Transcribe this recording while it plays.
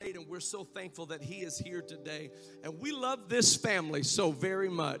so thankful that he is here today. And we love this family so very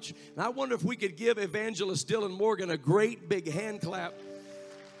much. And I wonder if we could give Evangelist Dylan Morgan a great big hand clap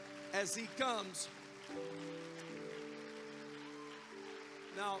as he comes.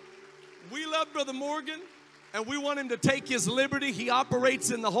 Now, we love Brother Morgan, and we want him to take his liberty. He operates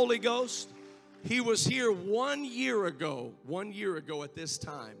in the Holy Ghost. He was here 1 year ago at this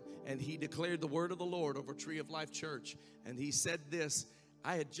time, and he declared the word of the Lord over Tree of Life Church. And he said this,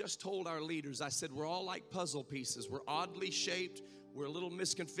 I had just told our leaders, I said, we're all like puzzle pieces. We're oddly shaped. We're a little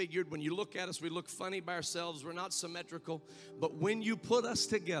misconfigured. When you look at us, we look funny by ourselves. We're not symmetrical. But when you put us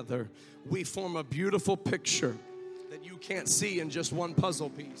together, we form a beautiful picture that you can't see in just one puzzle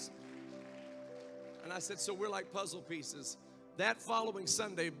piece. And I said, so we're like puzzle pieces. That following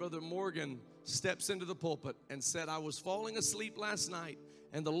Sunday, Brother Morgan steps into the pulpit and said, I was falling asleep last night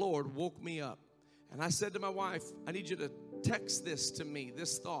and the Lord woke me up. And I said to my wife, I need you to text this to me,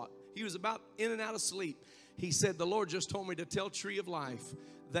 this thought. He was about in and out of sleep. He said, the Lord just told me to tell Tree of Life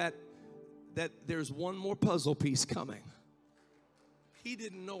that there's one more puzzle piece coming. He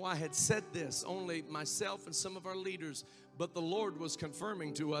didn't know I had said this, only myself and some of our leaders. But the Lord was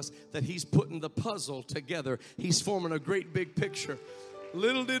confirming to us that he's putting the puzzle together. He's forming a great big picture.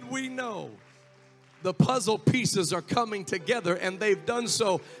 Little did we know, the puzzle pieces are coming together, and they've done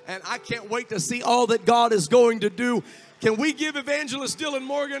so. And I can't wait to see all that God is going to do. Can we give Evangelist Dylan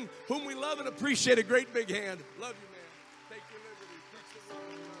Morgan, whom we love and appreciate, a great big hand? Love you, man. Take your liberty.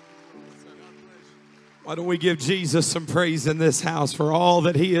 Why don't we give Jesus some praise in this house for all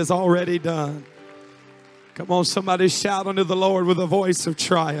that he has already done? Come on, somebody shout unto the Lord with a voice of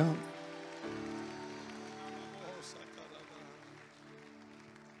triumph.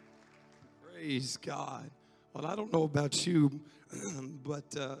 Praise God. Well, I don't know about you, but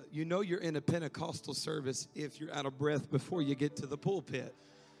you know you're in a Pentecostal service if you're out of breath before you get to the pulpit.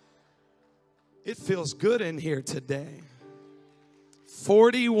 It feels good in here today.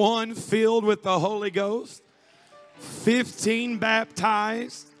 41 filled with the Holy Ghost, 15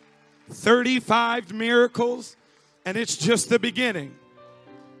 baptized, 35 miracles, and it's just the beginning.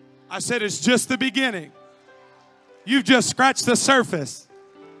 I said it's just the beginning. You've just scratched the surface.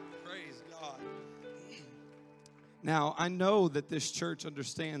 Praise God. Now, I know that this church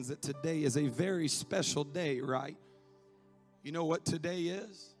understands that today is a very special day, right? You know what today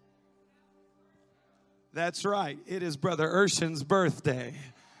is? That's right. It is Brother Urshan's birthday.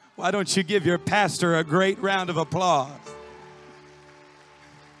 Why don't you give your pastor a great round of applause?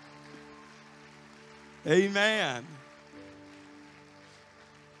 Amen.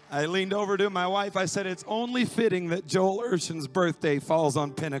 I leaned over to my wife. I said, it's only fitting that Joel Urshan's birthday falls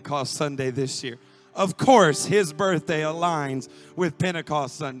on Pentecost Sunday this year. Of course, his birthday aligns with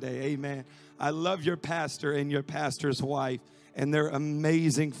Pentecost Sunday. Amen. I love your pastor and your pastor's wife and their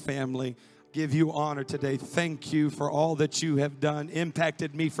amazing family. Give you honor today. Thank you for all that you have done.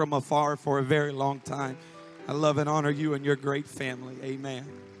 Impacted me from afar for a very long time. I love and honor you and your great family. Amen.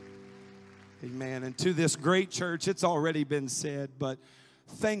 Amen. And to this great church, it's already been said, but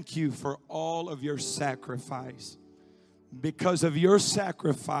thank you for all of your sacrifice. Because of your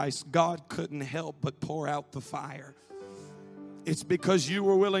sacrifice, God couldn't help but pour out the fire. It's because you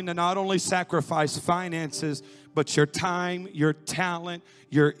were willing to not only sacrifice finances, but your time, your talent,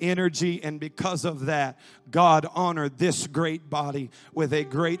 your energy. And because of that, God honored this great body with a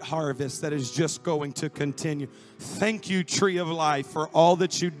great harvest that is just going to continue. Thank you, Tree of Life, for all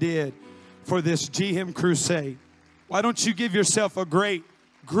that you did for this GM crusade. Why don't you give yourself a great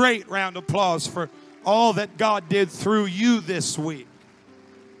round of applause for all that God did through you this week.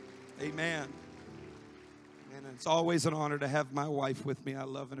 Amen. And it's always an honor to have my wife with me. I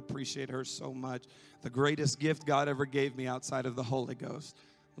love and appreciate her so much. The greatest gift God ever gave me outside of the Holy Ghost.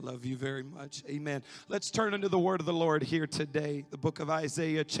 Love you very much. Amen. Let's turn into the word of the Lord here today. The book of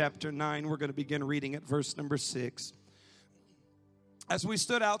Isaiah chapter 9. We're going to begin reading at verse number 6. As we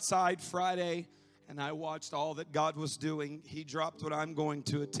stood outside Friday and I watched all that God was doing, he dropped what I'm going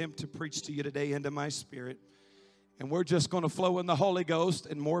to attempt to preach to you today into my spirit. And we're just going to flow in the Holy Ghost,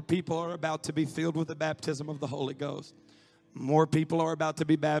 and more people are about to be filled with the baptism of the Holy Ghost. More people are about to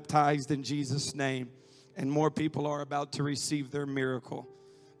be baptized in Jesus' name, and more people are about to receive their miracle.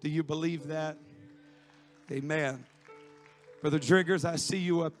 Do you believe that? Amen. Brother Driggers, I see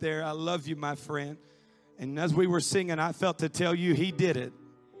you up there. I love you, my friend. And as we were singing, I felt to tell you he did it.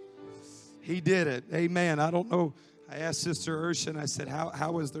 He did it. Amen. I don't know. I asked Sister Urshan, I said,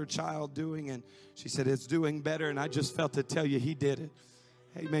 how is their child doing? And she said, it's doing better. And I just felt to tell you he did it.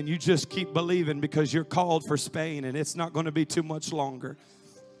 Amen. You just keep believing because you're called for Spain, and it's not going to be too much longer.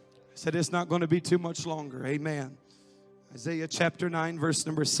 I said, it's not going to be too much longer. Amen. Isaiah chapter 9, verse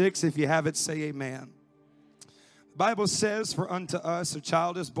number 6. If you have it, say amen. The Bible says, for unto us a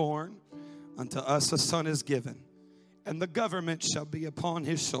child is born, unto us a son is given, and the government shall be upon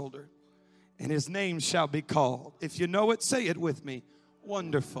his shoulder, and his name shall be called. If you know it, say it with me.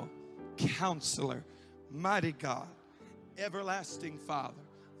 Wonderful, Counselor, Mighty God, Everlasting Father,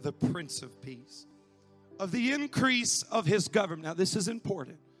 the Prince of Peace. Of the increase of his government, now this is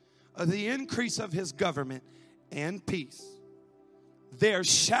important, of the increase of his government and peace, there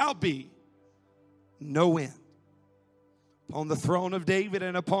shall be no end. Upon the throne of David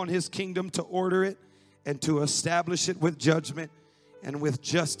and upon his kingdom, to order it and to establish it with judgment and with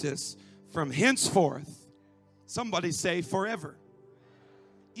justice from henceforth. Somebody say forever.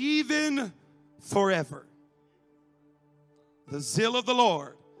 Even forever. The zeal of the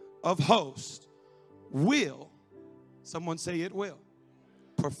Lord of hosts will, someone say it will,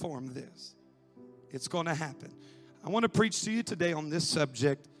 perform this. It's going to happen. I want to preach to you today on this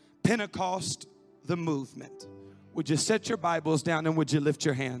subject, Pentecost, the movement. Would you set your Bibles down and would you lift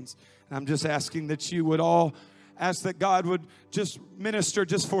your hands? And I'm just asking that you would all ask that God would just minister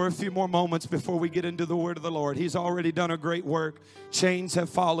just for a few more moments before we get into the word of the Lord. He's already done a great work. Chains have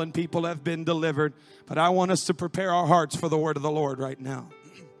fallen. People have been delivered. But I want us to prepare our hearts for the word of the Lord right now.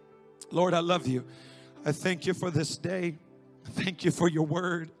 Lord, I love you. I thank you for this day. Thank you for your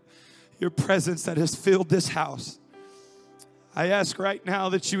word, your presence that has filled this house. I ask right now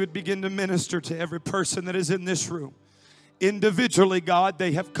that you would begin to minister to every person that is in this room. Individually, God,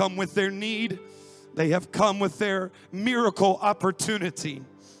 they have come with their need. They have come with their miracle opportunity.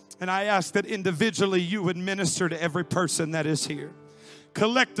 And I ask that individually you would minister to every person that is here.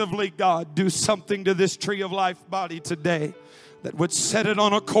 Collectively, God, do something to this Tree of Life body today that would set it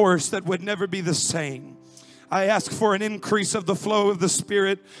on a course that would never be the same. I ask for an increase of the flow of the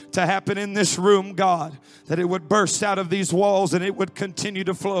Spirit to happen in this room, God, that it would burst out of these walls and it would continue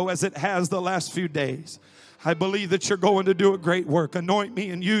to flow as it has the last few days. I believe that you're going to do a great work. Anoint me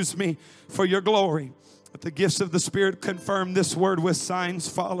and use me for your glory. Let the gifts of the Spirit confirm this word with signs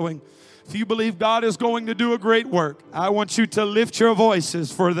following. If you believe God is going to do a great work, I want you to lift your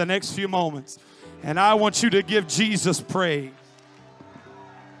voices for the next few moments. And I want you to give Jesus praise.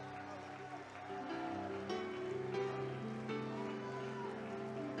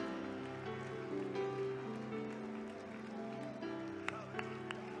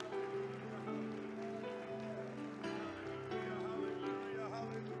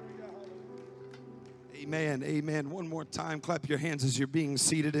 Amen, amen. One more time, clap your hands as you're being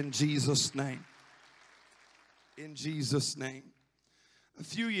seated in Jesus' name. In Jesus' name. A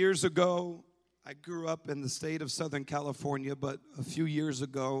few years ago, I grew up in the state of Southern California, but a few years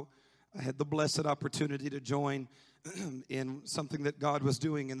ago, I had the blessed opportunity to join in something that God was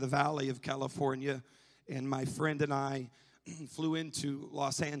doing in the Valley of California. And my friend and I flew into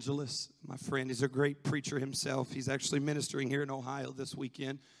Los Angeles. My friend is a great preacher himself. He's actually ministering here in Ohio this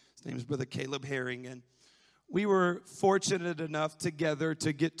weekend. His name is Brother Caleb Herring. And we were fortunate enough together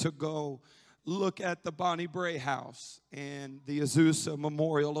to get to go look at the Bonnie Brae House and the Azusa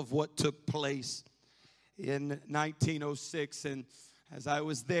Memorial of what took place in 1906. And as I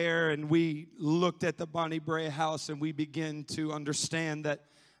was there and we looked at the Bonnie Brae House and we began to understand that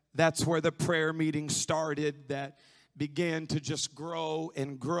that's where the prayer meeting started, that began to just grow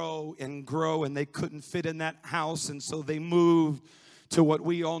and grow and grow, and they couldn't fit in that house, and so they moved to what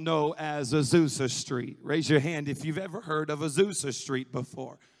we all know as Azusa Street. Raise your hand if you've ever heard of Azusa Street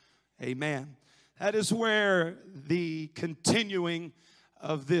before. Amen. That is where the continuing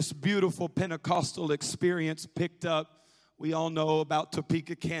of this beautiful Pentecostal experience picked up. We all know about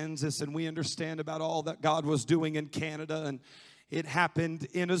Topeka, Kansas, and we understand about all that God was doing in Canada, and it happened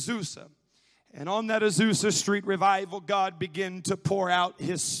in Azusa. And on that Azusa Street revival, God began to pour out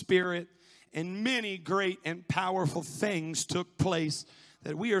His Spirit, and many great and powerful things took place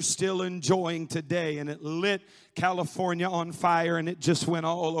that we are still enjoying today. And it lit California on fire, and it just went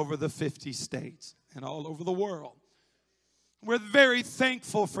all over the 50 states and all over the world. We're very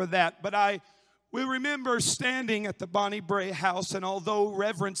thankful for that. But I will remember standing at the Bonnie Brae House, and although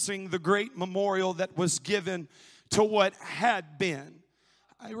reverencing the great memorial that was given to what had been,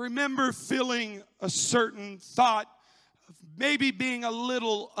 I remember feeling a certain thought of maybe being a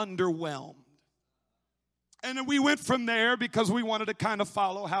little underwhelmed. And then we went from there because we wanted to kind of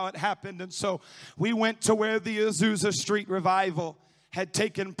follow how it happened. And so we went to where the Azusa Street revival had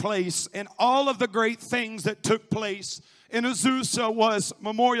taken place. And all of the great things that took place in Azusa was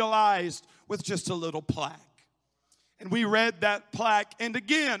memorialized with just a little plaque. And we read that plaque. And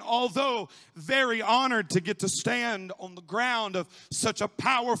again, although very honored to get to stand on the ground of such a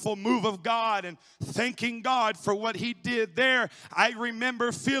powerful move of God and thanking God for what he did there, I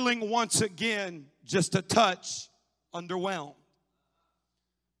remember feeling once again just a touch underwhelmed.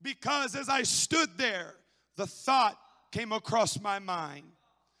 Because as I stood there, the thought came across my mind.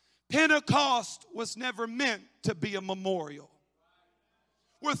 Pentecost was never meant to be a memorial.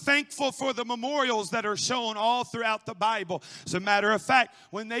 We're thankful for the memorials that are shown all throughout the Bible. As a matter of fact,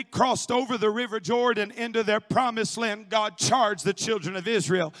 when they crossed over the River Jordan into their promised land, God charged the children of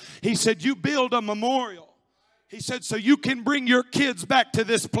Israel. He said, you build a memorial. He said, so you can bring your kids back to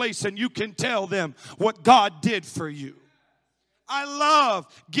this place and you can tell them what God did for you. I love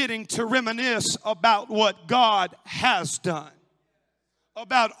getting to reminisce about what God has done,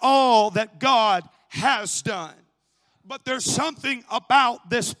 about all that God has done. But there's something about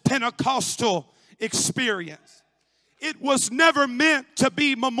this Pentecostal experience. It was never meant to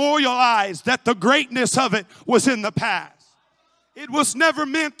be memorialized that the greatness of it was in the past. It was never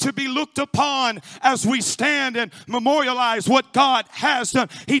meant to be looked upon as we stand and memorialize what God has done.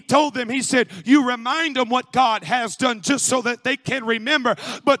 He told them, he said, you remind them what God has done just so that they can remember.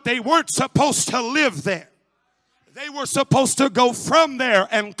 But they weren't supposed to live there. They were supposed to go from there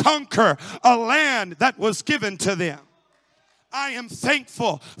and conquer a land that was given to them. I am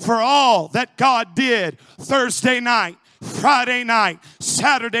thankful for all that God did Thursday night, Friday night,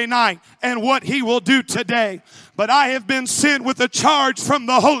 Saturday night, and what he will do today. But I have been sent with a charge from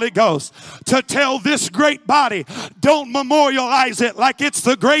the Holy Ghost to tell this great body, don't memorialize it like it's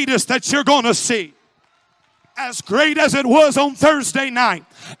the greatest that you're going to see. As great as it was on Thursday night,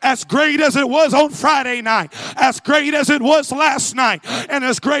 as great as it was on Friday night, as great as it was last night, and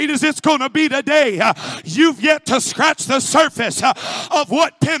as great as it's going to be today, you've yet to scratch the surface of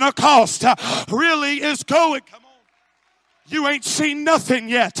what Pentecost really is going. Come on. You ain't seen nothing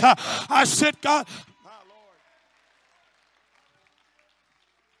yet. I said, God, my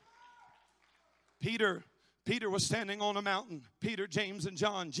Lord. Peter was standing on a mountain. Peter, James, and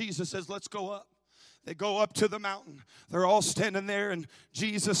John. Jesus says, let's go up. They go up to the mountain. They're all standing there and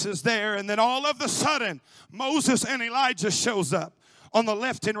Jesus is there. And then all of a sudden, Moses and Elijah shows up on the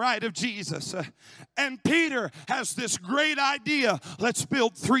left and right of Jesus. And Peter has this great idea. Let's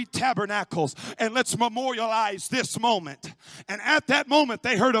build 3 tabernacles and let's memorialize this moment. And at that moment,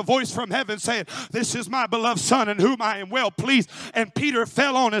 they heard a voice from heaven saying, this is my beloved son in whom I am well pleased. And Peter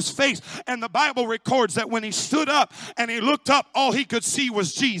fell on his face. And the Bible records that when he stood up and he looked up, all he could see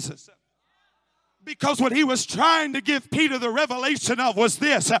was Jesus. Because what he was trying to give Peter the revelation of was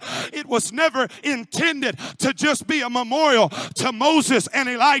this. It was never intended to just be a memorial to Moses and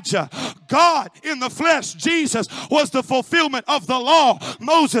Elijah. God in the flesh, Jesus, was the fulfillment of the law,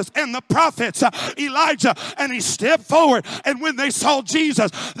 Moses and the prophets, Elijah. And he stepped forward. And when they saw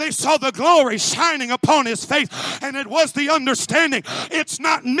Jesus, they saw the glory shining upon his face. And it was the understanding. It's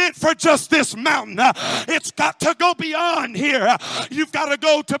not meant for just this mountain. It's got to go beyond here. You've got to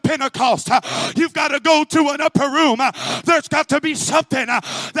go to Pentecost. You've got to go to an upper room. There's got to be something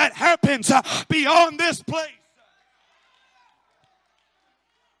that happens beyond this place.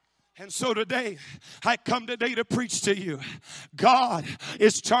 And so today, I come today to preach to you. God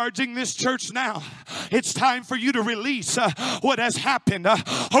is charging this church now. It's time for you to release what has happened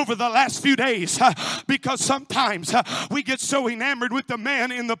over the last few days. Because sometimes we get so enamored with the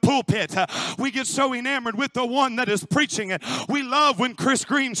man in the pulpit. We get so enamored with the one that is preaching it. We love when Chris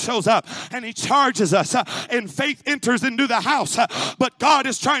Green shows up and he charges us and faith enters into the house. But God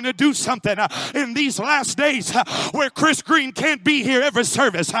is trying to do something in these last days where Chris Green can't be here every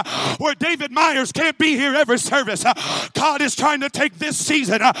service. Where David Myers can't be here every service. God is trying to take this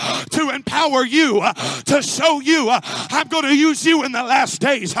season to empower you, to show you I'm going to use you in the last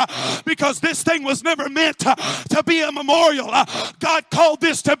days because this thing was never meant to be a memorial. God called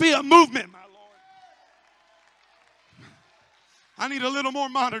this to be a movement, my Lord. I need a little more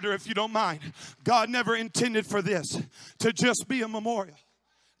monitor if you don't mind. God never intended for this to just be a memorial.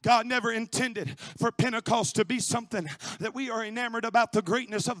 God never intended for Pentecost to be something that we are enamored about the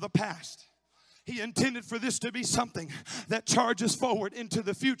greatness of the past. He intended for this to be something that charges forward into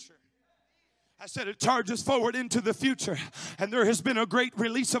the future. I said it charges forward into the future. And there has been a great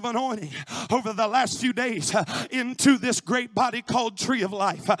release of anointing over the last few days into this great body called Tree of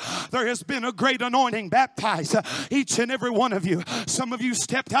Life. There has been a great anointing baptized each and every one of you. Some of you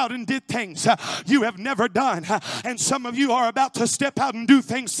stepped out and did things you have never done. And some of you are about to step out and do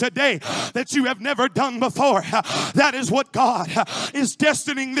things today that you have never done before. That is what God is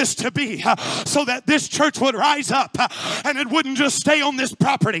destining this to be, so that this church would rise up and it wouldn't just stay on this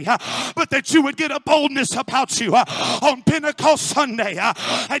property, but that you would would get a boldness about you on Pentecost Sunday,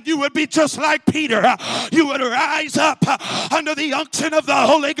 and you would be just like Peter. You would rise up under the unction of the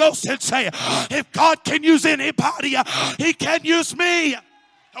Holy Ghost and say, if God can use anybody, He can use me.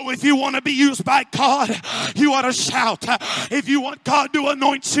 Oh, if you want to be used by God, you ought to shout. If you want God to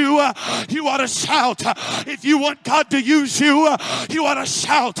anoint you, you ought to shout. If you want God to use you, you ought to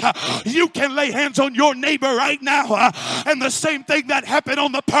shout. You can lay hands on your neighbor right now, and the same thing that happened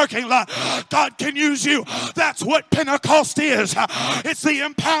on the parking lot, God can use you. That's what Pentecost is. It's the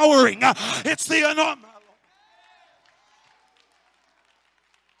empowering. It's the anointing.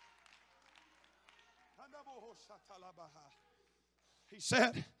 He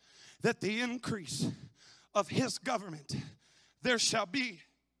said that the increase of His government, there shall be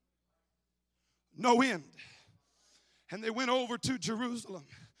no end. And they went over to Jerusalem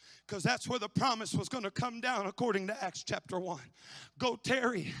because that's where the promise was going to come down according to Acts chapter 1. Go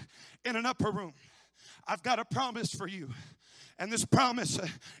tarry in an upper room. I've got a promise for you. And this promise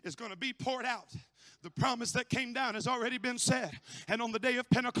is going to be poured out. The promise that came down has already been said. And on the day of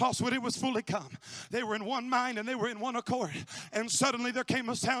Pentecost, when it was fully come, they were in one mind and they were in one accord. And suddenly there came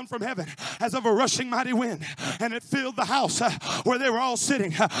a sound from heaven as of a rushing mighty wind. And it filled the house where they were all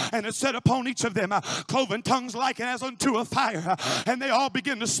sitting. And it set upon each of them cloven tongues like as unto a fire. And they all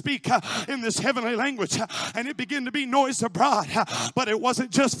began to speak in this heavenly language. And it began to be noised abroad. But it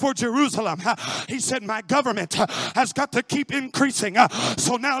wasn't just for Jerusalem. He said, my government has got to keep increasing.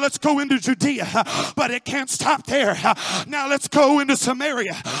 So now let's go into Judea. But it can't stop there. Now let's go into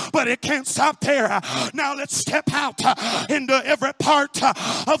Samaria. But it can't stop there. Now let's step out into every part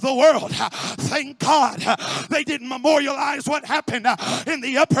of the world. Thank God they didn't memorialize what happened in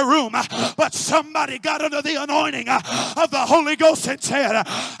the upper room. But somebody got under the anointing of the Holy Ghost and said,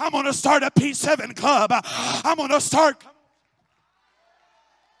 I'm going to start a P7 club. I'm going to start.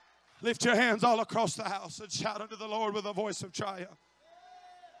 Lift your hands all across the house and shout unto the Lord with a voice of triumph.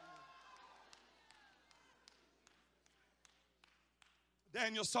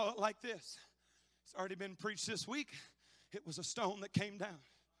 Daniel saw it like this. It's already been preached this week. It was a stone that came down.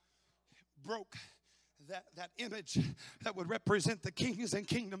 It broke that image that would represent the kings and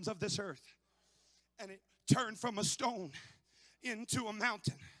kingdoms of this earth. And it turned from a stone into a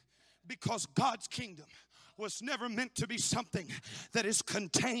mountain, because God's kingdom was never meant to be something that is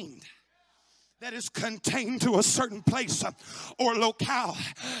contained. That is contained to a certain place or locale.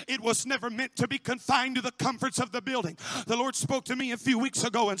 It was never meant to be confined to the comforts of the building. The Lord spoke to me a few weeks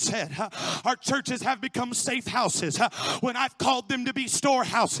ago and said, our churches have become safe houses when I've called them to be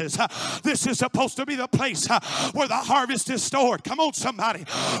storehouses. This is supposed to be the place where the harvest is stored. Come on, somebody.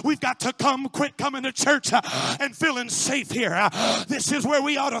 We've got to quit coming to church and feeling safe here. This is where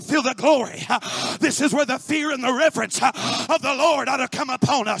we ought to feel the glory. This is where the fear and the reverence of the Lord ought to come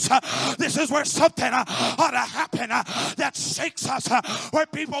upon us. This is where something ought to happen that shakes us, where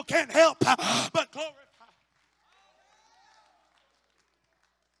people can't help but glorify.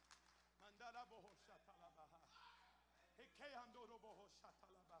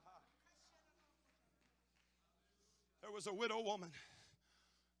 There was a widow woman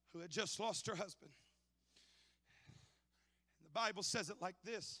who had just lost her husband. The Bible says it like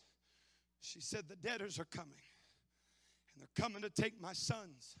this. She said, the debtors are coming, and they're coming to take my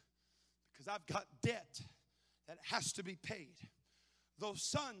sons, because I've got debt that has to be paid. Those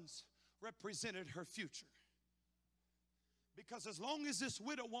sons represented her future. Because as long as this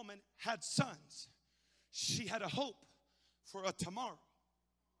widow woman had sons, she had a hope for a tomorrow.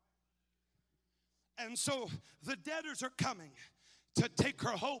 And so the debtors are coming to take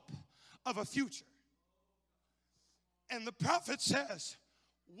her hope of a future. And the prophet says,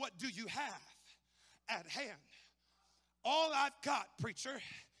 what do you have at hand? All I've got, preacher,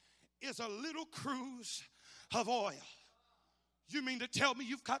 is a little cruse of oil. You mean to tell me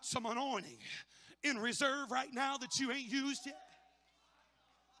you've got some anointing in reserve right now that you ain't used yet?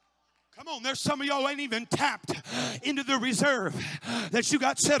 Come on, there's some of y'all ain't even tapped into the reserve that you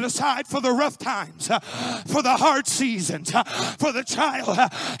got set aside for the rough times, for the hard seasons, for the trial,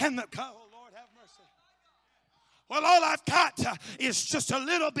 and the... Oh, Lord, have mercy. Well, all I've got is just a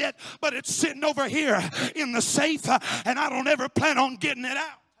little bit, but it's sitting over here in the safe, and I don't ever plan on getting it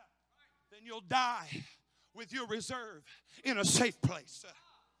out. You'll die with your reserve in a safe place.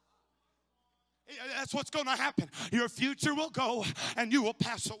 That's what's going to happen. Your future will go and you will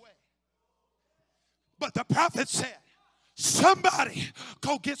pass away. But the prophet said, somebody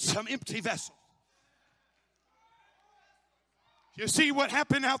go get some empty vessels. You see, what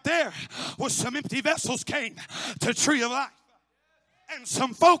happened out there was some empty vessels came to Tree of Life. And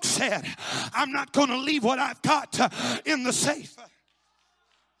some folks said, I'm not going to leave what I've got in the safe.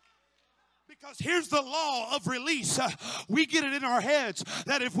 Because here's the law of release. We get it in our heads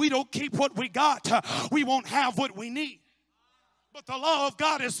that if we don't keep what we got, we won't have what we need. But the law of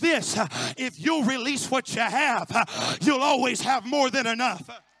God is this: if you'll release what you have, you'll always have more than enough.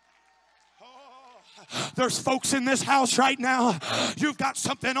 There's folks in this house right now. You've got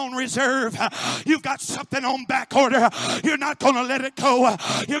something on reserve. You've got something on back order. You're not going to let it go.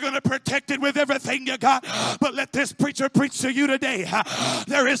 You're going to protect it with everything you got. But let this preacher preach to you today.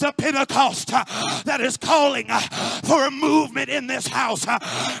 There is a Pentecost that is calling for a movement in this house.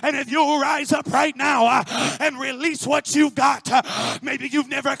 And if you'll rise up right now and release what you've got, maybe you've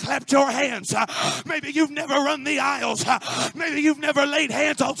never clapped your hands. Maybe you've never run the aisles. Maybe you've never laid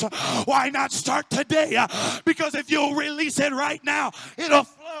hands on. Why not start today? Because if you'll release it right now, it'll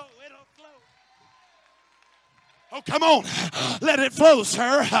flow. It'll flow. Oh, come on. Let it flow,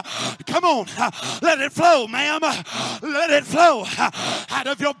 sir. Come on. Let it flow, ma'am. Let it flow out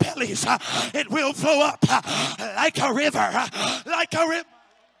of your bellies. It will flow up like a river. Like a river.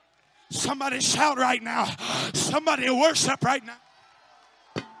 Somebody shout right now. Somebody worship right now.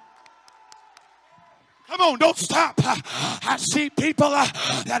 Come on, don't stop. I see people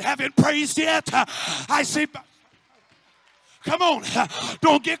that haven't praised yet. I see. Come on,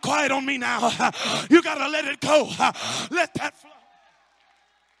 don't get quiet on me now. You got to let it go. Let that flow.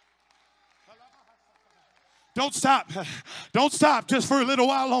 Don't stop. Don't stop just for a little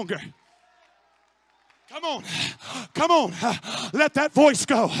while longer. Come on. Come on. Let that voice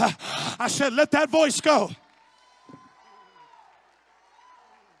go. I said, let that voice go.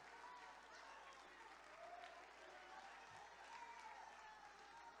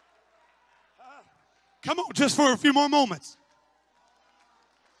 Come on, just for a few more moments.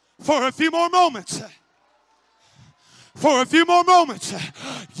 For a few more moments. For a few more moments.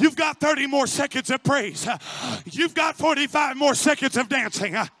 You've got 30 more seconds of praise. You've got 45 more seconds of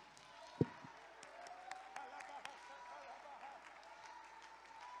dancing.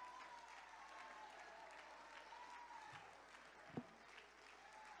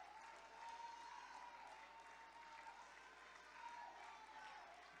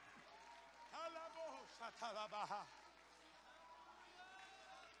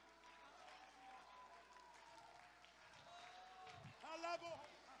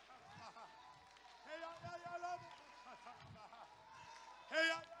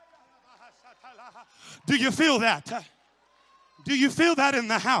 Do you feel that? Do you feel that in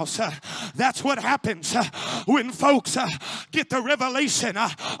the house? That's what happens when folks get the revelation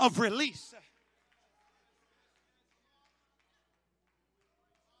of release.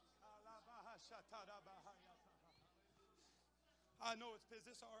 I know it's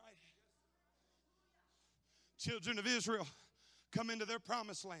business, all right. Children of Israel come into their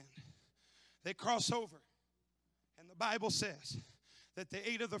promised land. They cross over. And the Bible says that they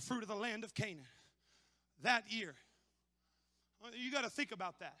ate of the fruit of the land of Canaan that year. You got to think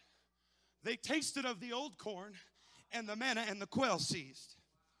about that. They tasted of the old corn and the manna and the quail ceased.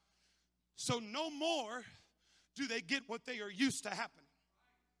 So no more do they get what they are used to happening.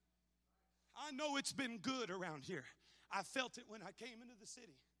 I know it's been good around here. I felt it when I came into the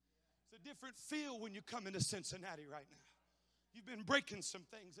city. It's a different feel when you come into Cincinnati right now. You've been breaking some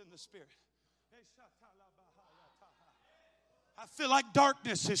things in the spirit. I feel like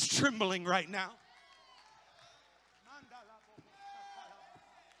darkness is trembling right now.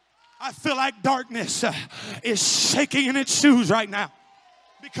 I feel like darkness is shaking in its shoes right now.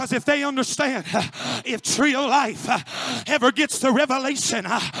 Because if they understand, if Tree of Life ever gets the revelation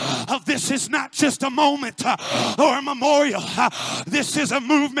of this is not just a moment or a memorial, this is a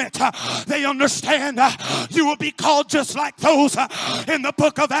movement, they understand you will be called just like those in the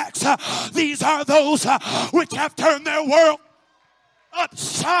book of Acts. These are those which have turned their world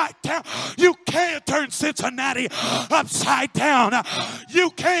upside down. You can't turn Cincinnati upside down. You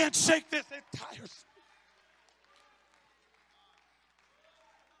can't shake this entire city.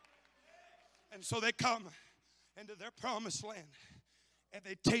 And so they come into their promised land and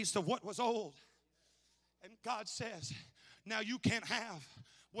they taste of what was old. And God says, now you can't have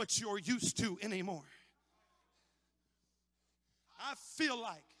what you're used to anymore. I feel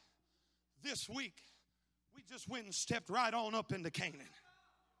like this week we just went and stepped right on up into Canaan.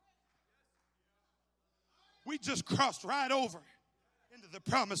 We just crossed right over into the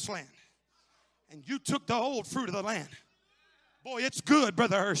promised land. And you took the old fruit of the land. Boy, it's good,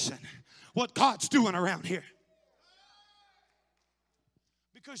 Brother Urson, what God's doing around here.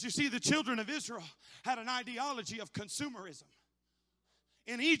 Because you see, the children of Israel had an ideology of consumerism.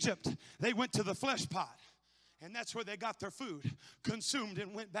 In Egypt, they went to the flesh pot. And that's where they got their food, consumed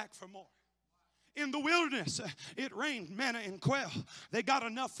and went back for more. In the wilderness, it rained manna and quail. They got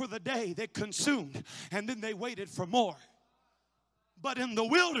enough for the day. They consumed, and then they waited for more. But in the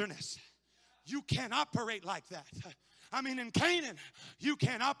wilderness, you can't operate like that. I mean, in Canaan, you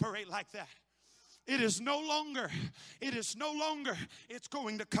can't operate like that. It is no longer, it's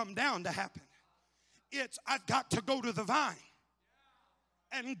going to come down to happen. It's, I've got to go to the vine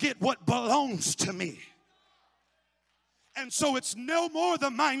and get what belongs to me. And so it's no more the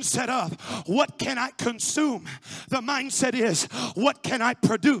mindset of, what can I consume? The mindset is, what can I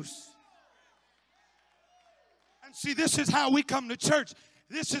produce? And see, this is how we come to church.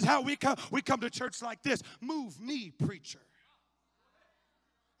 This is how we come. We come to church like this. Move me, preacher.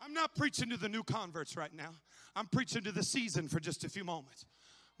 I'm not preaching to the new converts right now. I'm preaching to the seasoned for just a few moments.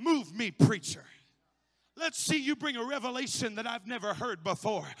 Move me, preacher. Let's see you bring a revelation that I've never heard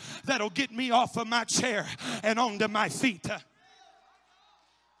before that'll get me off of my chair and onto my feet.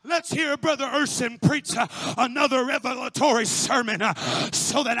 Let's hear Brother Urson preach another revelatory sermon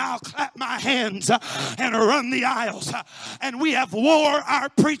so that I'll clap my hands and run the aisles. And we have wore our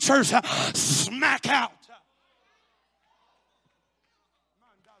preachers smack out.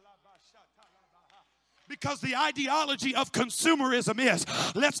 Because the ideology of consumerism is,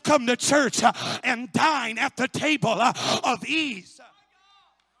 let's come to church and dine at the table of ease.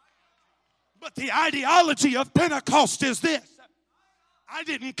 But the ideology of Pentecost is this: I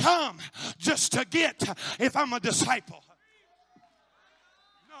didn't come just to get if I'm a disciple.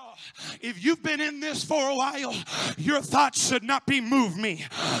 If you've been in this for a while, your thoughts should not be move me.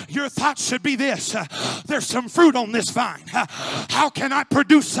 Your thoughts should be this: there's some fruit on this vine. How can I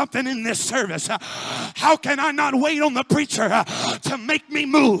produce something in this service? How can I not wait on the preacher to make me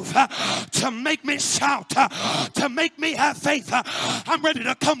move, to make me shout, to make me have faith? I'm ready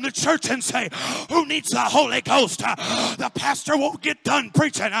to come to church and say, who needs the Holy Ghost? The pastor won't get done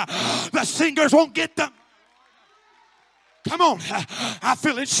preaching. The singers won't get done. Come on, I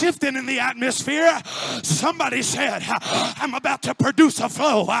feel it shifting in the atmosphere. Somebody said, I'm about to produce a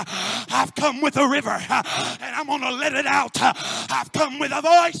flow. I've come with a river, and I'm going to let it out. I've come with a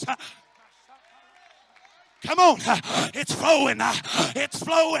voice. Come on, it's flowing. It's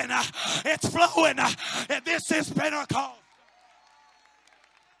flowing. It's flowing. This is Pentecost.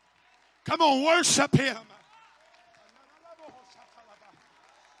 Come on, worship Him.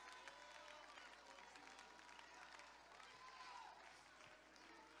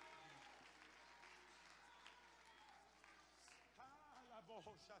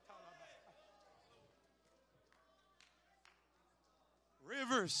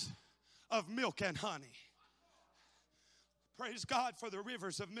 Rivers of milk and honey. Praise God for the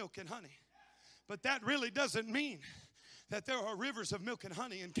rivers of milk and honey. But that really doesn't mean that there are rivers of milk and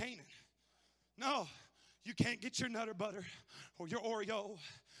honey in Canaan. No, you can't get your Nutter Butter or your Oreo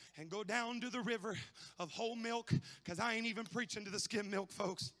and go down to the river of whole milk, because I ain't even preaching to the skim milk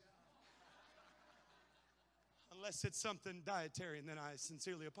folks. Unless it's something dietary, and then I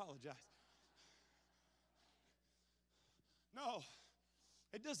sincerely apologize. No,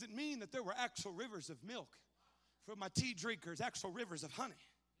 it doesn't mean that there were actual rivers of milk for my tea drinkers, actual rivers of honey.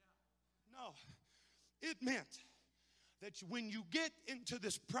 No, it meant that when you get into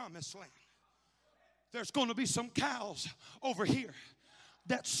this promised land, there's going to be some cows over here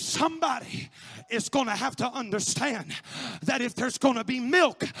that somebody is going to have to understand that if there's going to be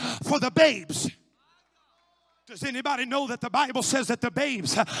milk for the babes. Does anybody know that the Bible says that the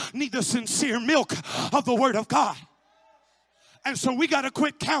babes need the sincere milk of the Word of God? And so we got to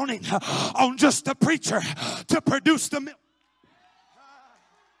quit counting on just the preacher to produce the milk.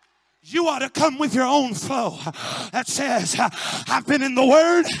 You ought to come with your own flow that says, I've been in the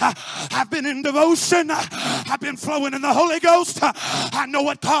Word, I've been in devotion, I've been flowing in the Holy Ghost, I know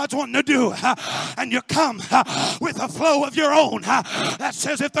what God's wanting to do. And you come with a flow of your own that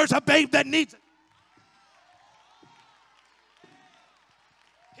says, if there's a babe that needs it.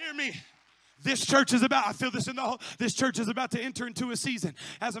 Hear me. This church is about, I feel this in the whole, this church is about to enter into a season.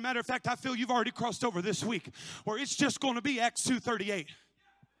 As a matter of fact, I feel you've already crossed over this week where it's just going to be Acts 2:38.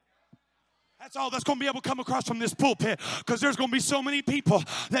 That's all that's going to be able to come across from this pulpit, because there's going to be so many people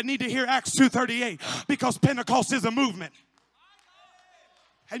that need to hear Acts 2:38, because Pentecost is a movement.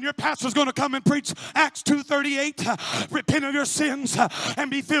 And your pastor's going to come and preach Acts 2:38, repent of your sins and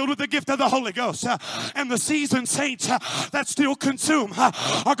be filled with the gift of the Holy Ghost. And the seasoned saints that still consume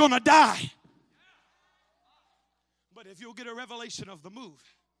are going to die. But if you'll get a revelation of the move,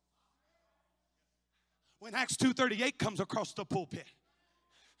 when Acts 2:38 comes across the pulpit,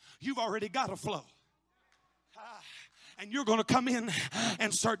 you've already got a flow. And you're going to come in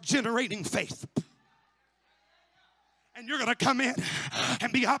and start generating faith. And you're going to come in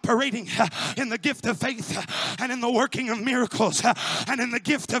and be operating in the gift of faith and in the working of miracles and in the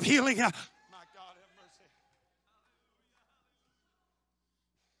gift of healing. My God, have mercy.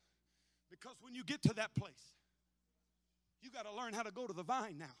 Because when you get to that place, you got to learn how to go to the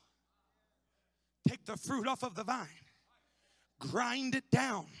vine now. Take the fruit off of the vine. Grind it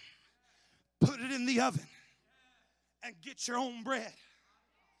down. Put it in the oven. And get your own bread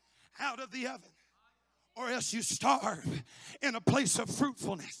out of the oven. Or else you starve in a place of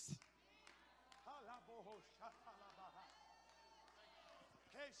fruitfulness.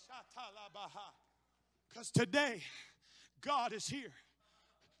 Because today, God is here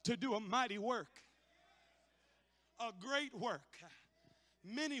to do a mighty work, a great work.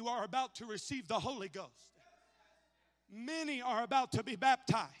 Many are about to receive the Holy Ghost. Many are about to be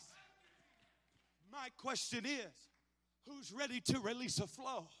baptized. My question is, who's ready to release a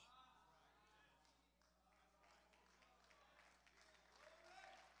flow?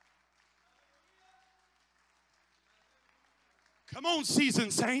 Come on,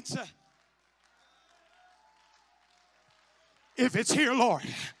 seasoned saints. If it's here, Lord,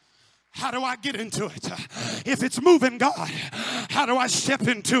 how do I get into it? If it's moving, God, how do I step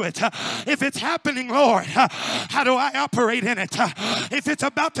into it? If it's happening, Lord, how do I operate in it? If it's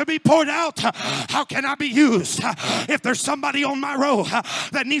about to be poured out, how can I be used? If there's somebody on my row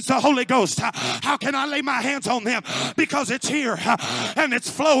that needs the Holy Ghost, how can I lay my hands on them? Because it's here and it's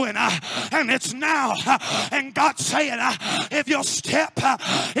flowing and it's now. And God's saying, if you'll step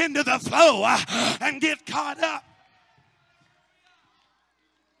into the flow and get caught up.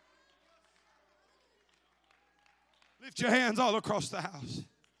 Lift your hands all across the house.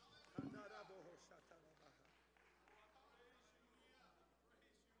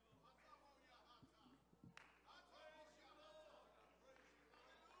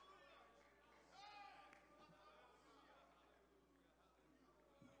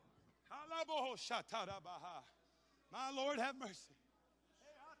 My Lord, have mercy.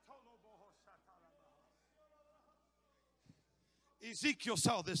 Ezekiel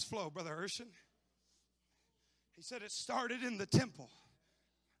saw this flow, Brother Urshan. He said it started in the temple.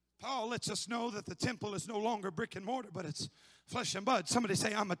 Paul lets us know that the temple is no longer brick and mortar, but it's flesh and blood. Somebody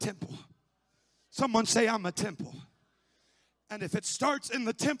say, I'm a temple. Someone say, I'm a temple. And if it starts in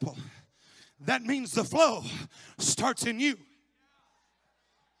the temple, that means the flow starts in you.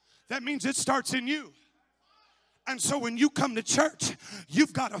 That means it starts in you. And so when you come to church,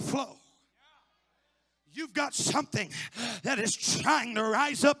 you've got a flow. You've got something that is trying to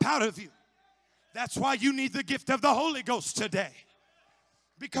rise up out of you. That's why you need the gift of the Holy Ghost today.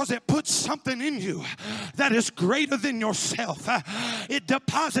 Because it puts something in you that is greater than yourself. It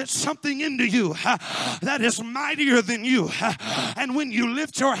deposits something into you that is mightier than you. And when you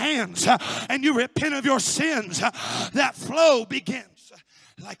lift your hands and you repent of your sins, that flow begins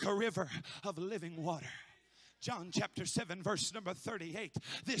like a river of living water. John chapter 7 verse number 38.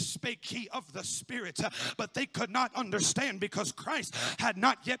 This spake he of the Spirit, but they could not understand because Christ had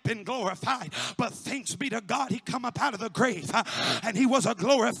not yet been glorified. But thanks be to God, he come up out of the grave and he was a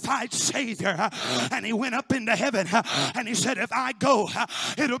glorified Savior, and he went up into heaven and he said, if I go,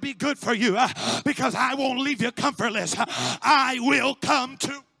 it'll be good for you because I won't leave you comfortless. I will come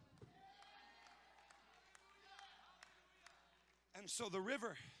to. And so the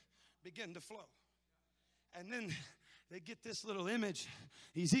river began to flow. And then they get this little image,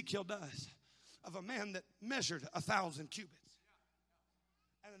 Ezekiel does, of a man that measured 1,000 cubits.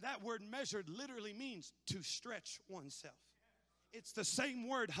 And that word measured literally means to stretch oneself. It's the same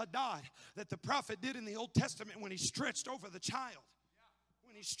word, hadad, that the prophet did in the Old Testament when he stretched over the child.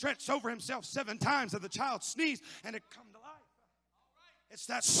 When he stretched over himself 7 times and the child sneezed and it come to life. It's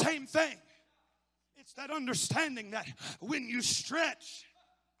that same thing. It's that understanding that when you stretch,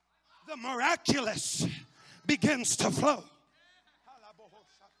 the miraculous begins to flow.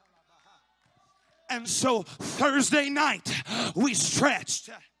 And so Thursday night we stretched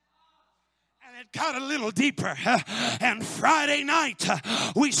and it got a little deeper, and Friday night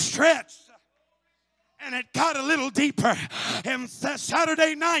we stretched and it got a little deeper, and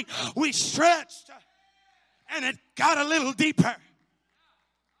Saturday night we stretched and it got a little deeper,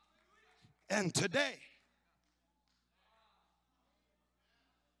 and today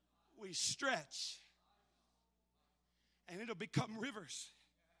we stretch and it'll become rivers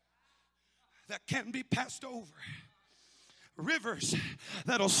that can be passed over. Rivers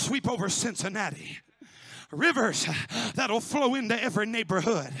that'll sweep over Cincinnati. Rivers that'll flow into every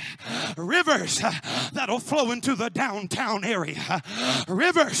neighborhood. Rivers that'll flow into the downtown area.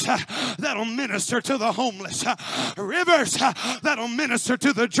 Rivers that'll minister to the homeless. Rivers that'll minister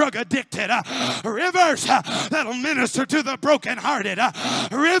to the drug addicted. Rivers that'll minister to the brokenhearted.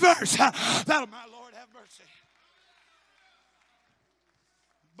 Rivers that'll, my Lord, have mercy.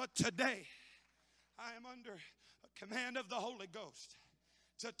 But today, I am under a command of the Holy Ghost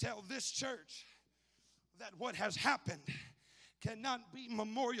to tell this church that what has happened cannot be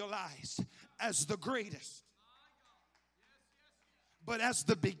memorialized as the greatest, but as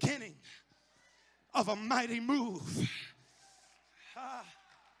the beginning of a mighty move.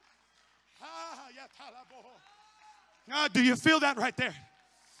 Do you feel that right there?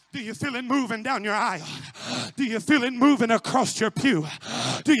 Do you feel it moving down your aisle? Do you feel it moving across your pew?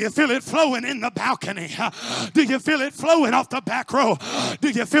 Do you feel it flowing in the balcony? Do you feel it flowing off the back row? Do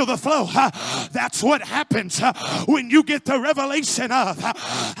you feel the flow? That's what happens when you get the revelation of,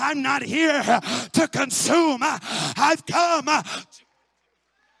 I'm not here to consume. I've come.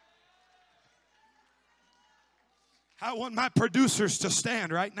 I want my producers to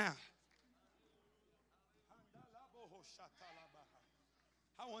stand right now.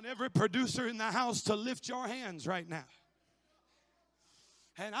 I want every producer in the house to lift your hands right now.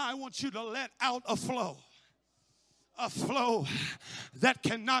 And I want you to let out a flow that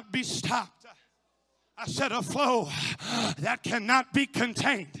cannot be stopped. I said a flow that cannot be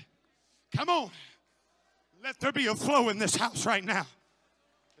contained. Come on. Let there be a flow in this house right now.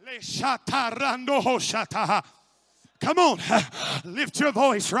 Come on, lift your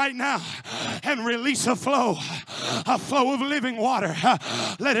voice right now and release a flow of living water.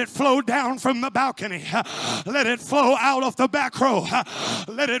 Let it flow down from the balcony. Let it flow out of the back row.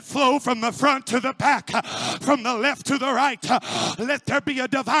 Let it flow from the front to the back, from the left to the right. Let there be a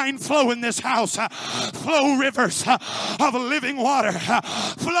divine flow in this house. Flow rivers of living water.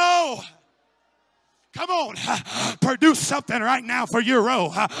 Flow. Come on, produce something right now for your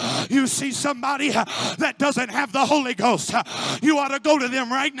row. You see somebody that doesn't have the Holy Ghost. You ought to go to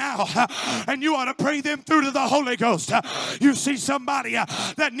them right now and you ought to pray them through to the Holy Ghost. You see somebody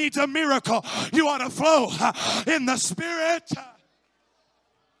that needs a miracle. You ought to flow in the Spirit.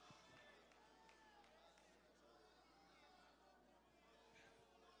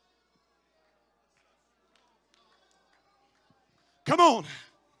 Come on.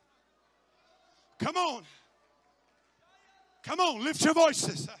 Come on. Come on, lift your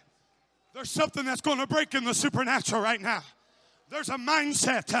voices. There's something that's going to break in the supernatural right now. There's a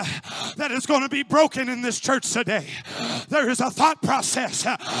mindset that is going to be broken in this church today. There is a thought process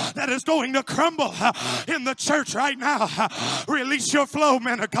that is going to crumble in the church right now. Release your flow,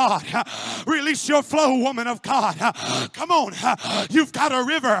 man of God. Release your flow, woman of God. Come on. You've got a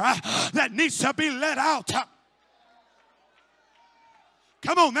river that needs to be let out.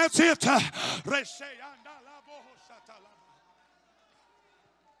 Come on, that's it.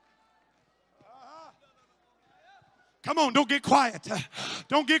 Come on, don't get quiet.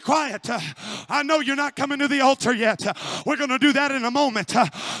 Don't get quiet. I know you're not coming to the altar yet. We're going to do that in a moment.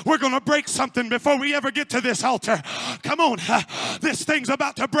 We're going to break something before we ever get to this altar. Come on. This thing's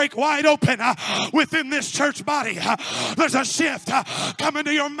about to break wide open within this church body. There's a shift coming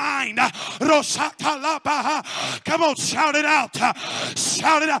to your mind. Come on, shout it out.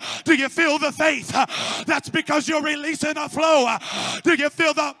 Shout it out. Do you feel the faith? That's because you're releasing a flow. Do you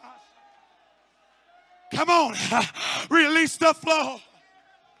feel the... Come on, release the flow.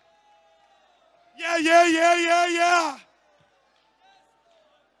 Yeah.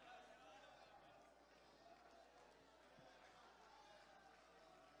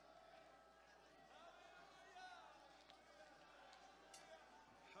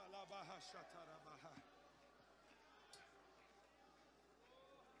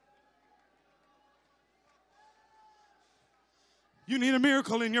 You need a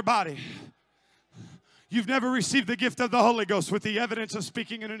miracle in your body. You've never received the gift of the Holy Ghost with the evidence of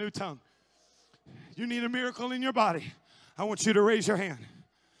speaking in a new tongue. You need a miracle in your body. I want you to raise your hand.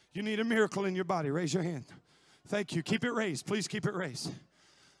 You need a miracle in your body. Raise your hand. Thank you. Keep it raised. Please keep it raised.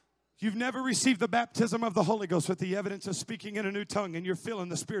 You've never received the baptism of the Holy Ghost with the evidence of speaking in a new tongue, and you're feeling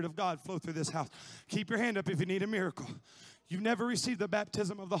the Spirit of God flow through this house. Keep your hand up if you need a miracle. You've never received the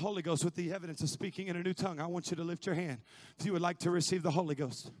baptism of the Holy Ghost with the evidence of speaking in a new tongue. I want you to lift your hand if you would like to receive the Holy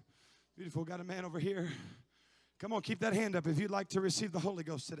Ghost. Beautiful. Got a man over here. Come on, keep that hand up if you'd like to receive the Holy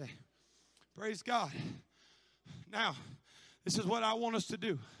Ghost today. Praise God. Now, this is what I want us to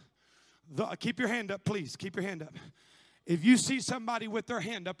do. Keep your hand up, please. Keep your hand up. If you see somebody with their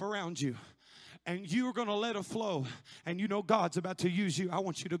hand up around you and you're going to let it flow and you know God's about to use you, I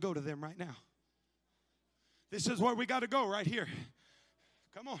want you to go to them right now. This is where we got to go right here.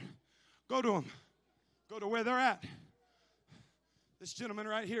 Come on. Go to them. Go to where they're at. This gentleman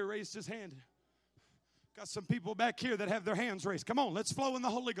right here raised his hand. Got some people back here that have their hands raised. Come on, let's flow in the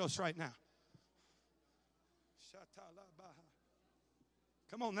Holy Ghost right now.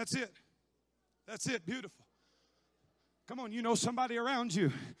 Come on, that's it. That's it, beautiful. Come on, you know somebody around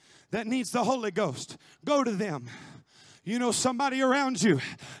you that needs the Holy Ghost. Go to them. You know somebody around you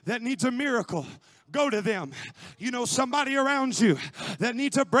that needs a miracle. Go to them. You know somebody around you that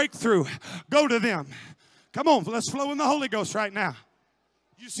needs a breakthrough. Go to them. Come on, let's flow in the Holy Ghost right now.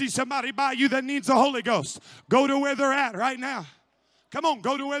 You see somebody by you that needs the Holy Ghost. Go to where they're at right now. Come on,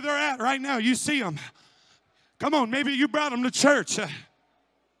 go to where they're at right now. You see them. Come on, maybe you brought them to church.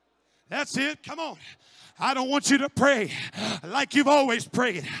 That's it. Come on. I don't want you to pray like you've always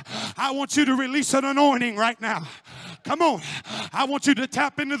prayed. I want you to release an anointing right now. Come on. I want you to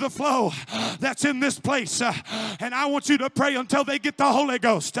tap into the flow that's in this place. And I want you to pray until they get the Holy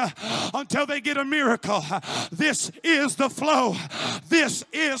Ghost, until they get a miracle. This is the flow. This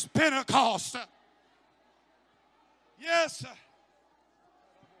is Pentecost. Yes.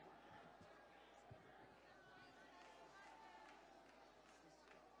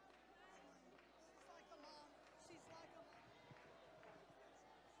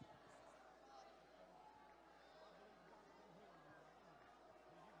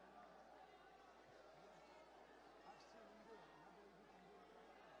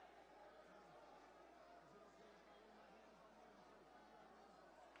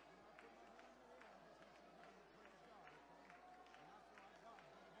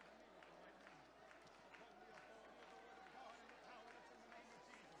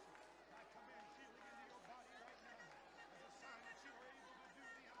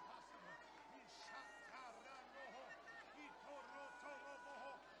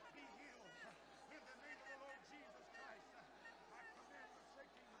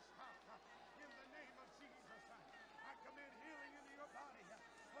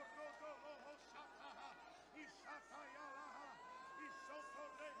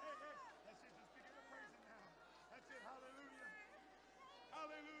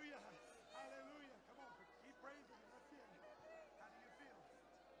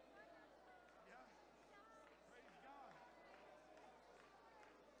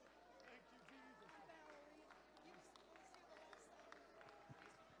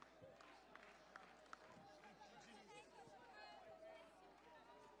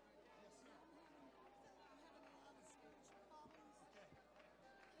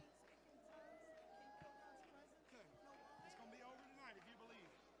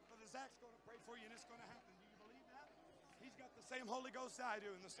 Zach's going to pray for you and it's going to happen. Do you believe that? He's got the same Holy Ghost I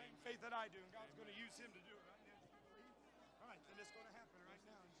do and the same faith that I do, and God's going to use him to do it right now. Do you believe? All right, then it's going to happen right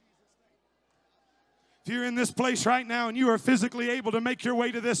now in Jesus' name. If you're in this place right now and you are physically able to make your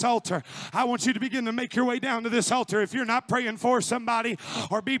way to this altar, I want you to begin to make your way down to this altar. If you're not praying for somebody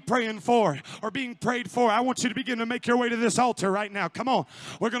or be praying for or being prayed for, I want you to begin to make your way to this altar right now. Come on.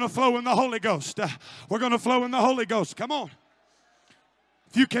 We're going to flow in the Holy Ghost. We're going to flow in the Holy Ghost. Come on.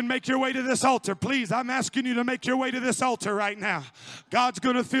 If you can make your way to this altar, please, I'm asking you to make your way to this altar right now. God's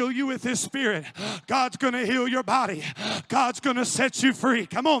going to fill you with His Spirit. God's going to heal your body. God's going to set you free.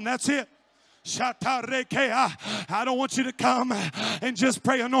 Come on, that's it. I don't want you to come and just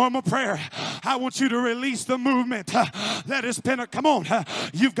pray a normal prayer. I want you to release the movement that is Pentecost. Come on,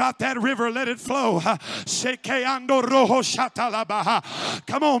 you've got that river, let it flow.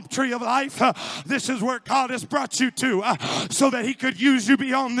 Come on, tree of life. This is where God has brought you to so that He could use you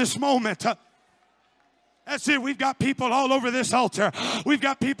beyond this moment. That's it. We've got people all over this altar. We've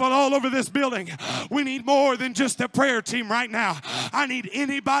got people all over this building. We need more than just a prayer team right now. I need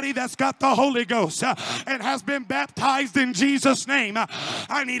anybody that's got the Holy Ghost and has been baptized in Jesus' name.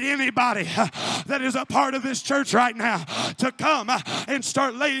 I need anybody that is a part of this church right now to come and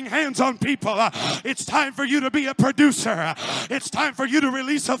start laying hands on people. It's time for you to be a producer. It's time for you to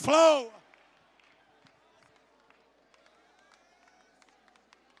release a flow.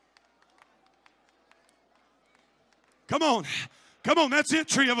 Come on. Come on, that's it,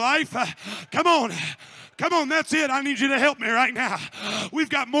 tree of life. Come on. Come on, that's it. I need you to help me right now. We've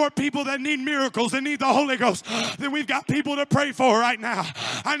got more people that need miracles, that need the Holy Ghost, than we've got people to pray for right now.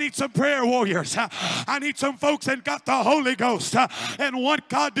 I need some prayer warriors. I need some folks that got the Holy Ghost and want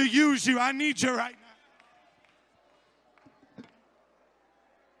God to use you. I need you right now.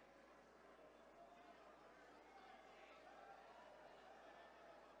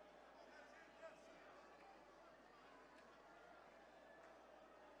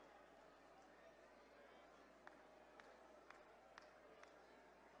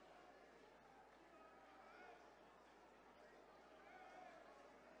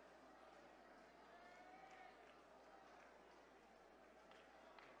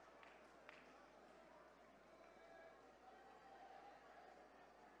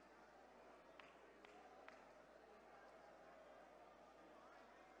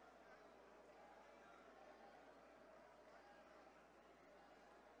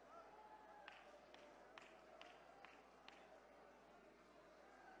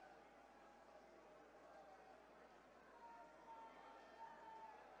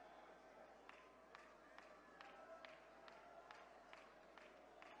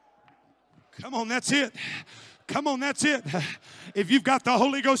 Come on, that's it. Come on, that's it. If you've got the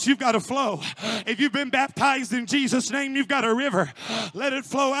Holy Ghost, you've got to flow. If you've been baptized in Jesus' name, you've got a river. Let it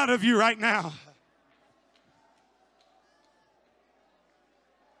flow out of you right now.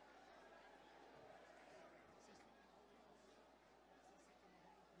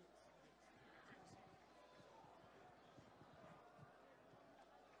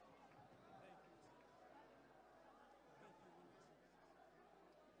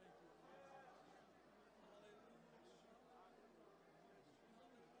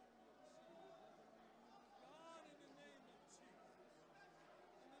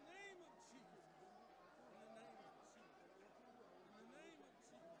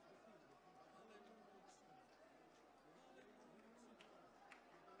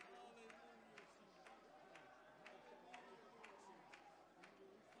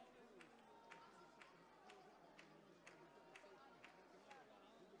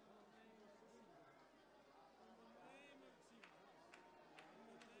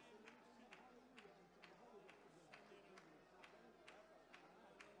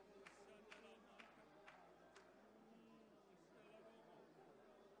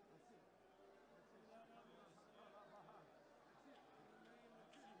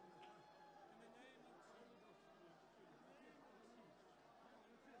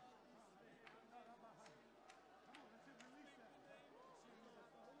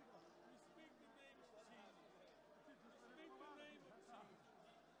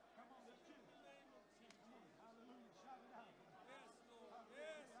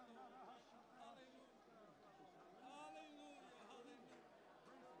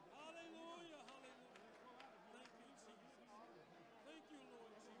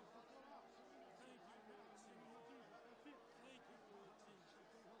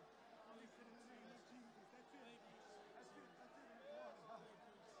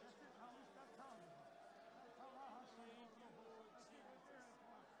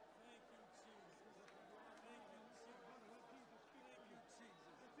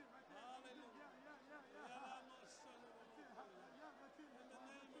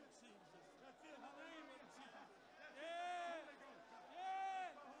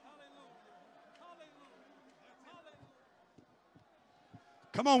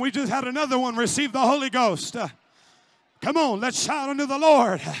 Come on, we just had another one receive the Holy Ghost. Come on, let's shout unto the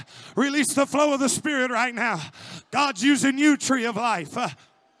Lord. Release the flow of the Spirit right now. God's using you, tree of life.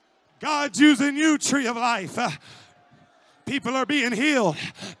 God's using you, tree of life. People are being healed.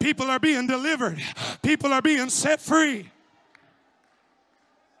 People are being delivered. People are being set free.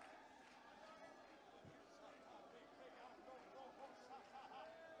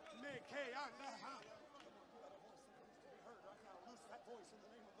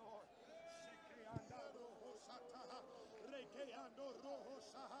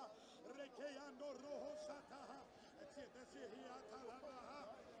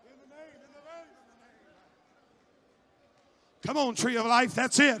 Come on, tree of life,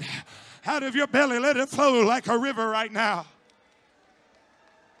 that's it. Out of your belly, let it flow like a river right now.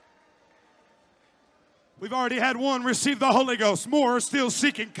 We've already had one receive the Holy Ghost. More are still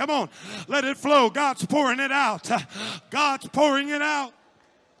seeking. Come on, let it flow. God's pouring it out. God's pouring it out.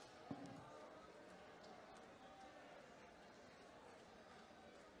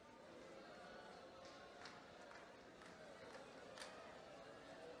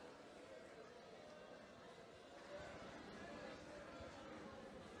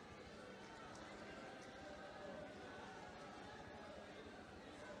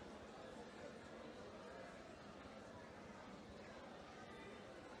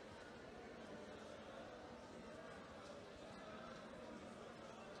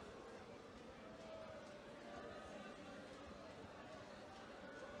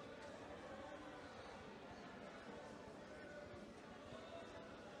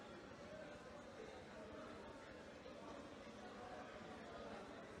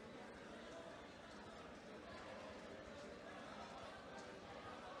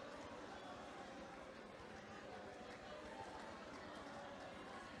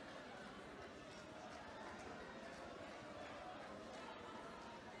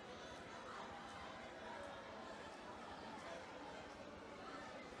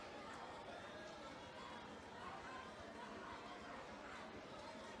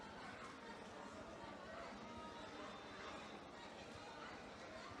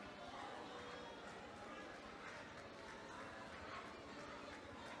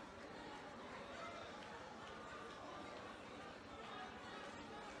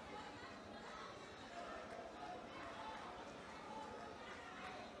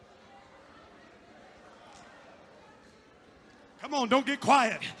 Come on, don't get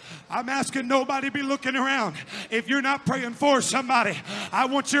quiet. I'm asking nobody be looking around. If you're not praying for somebody, I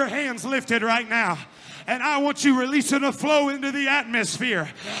want your hands lifted right now. And I want you releasing a flow into the atmosphere.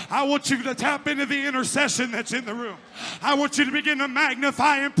 I want you to tap into the intercession that's in the room. I want you to begin to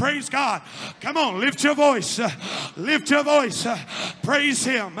magnify and praise God. Come on, lift your voice. Lift your voice. Praise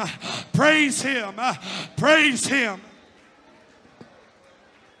Him. Praise Him. Praise Him.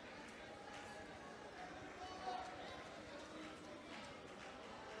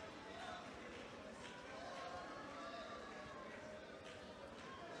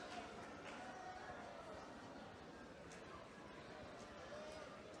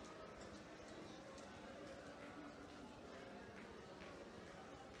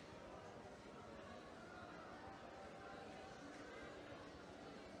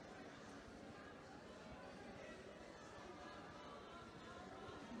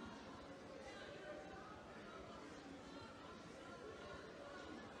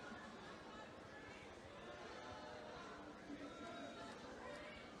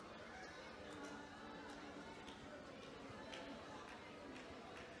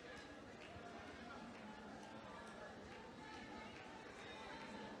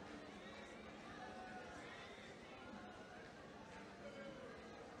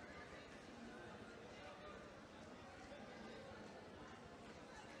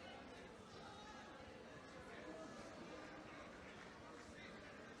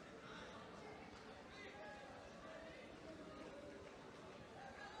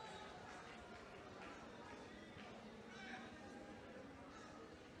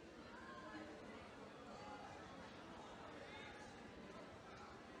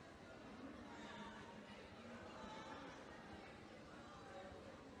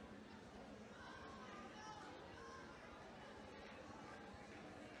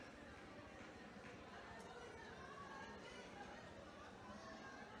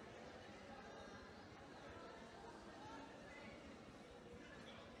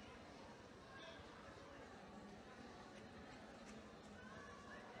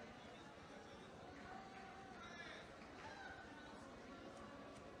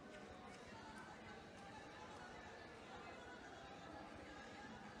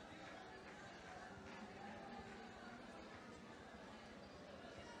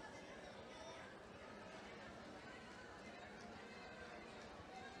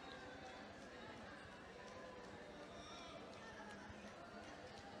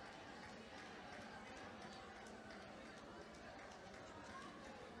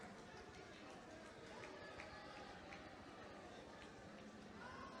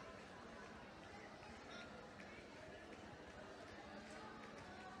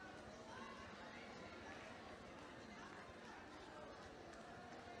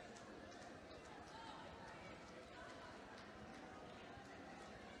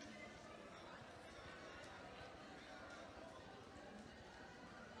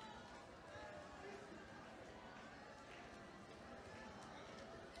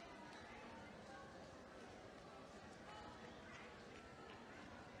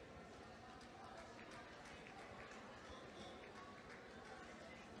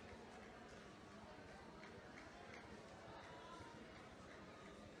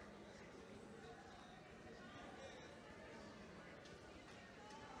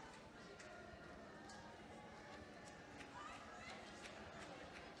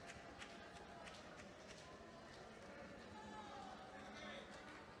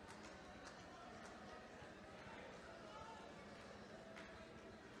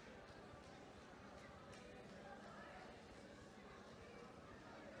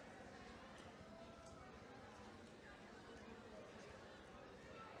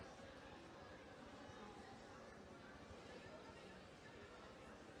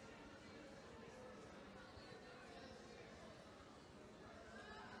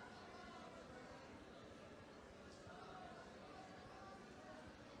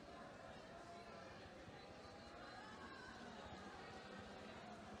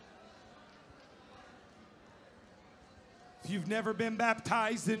 If you've never been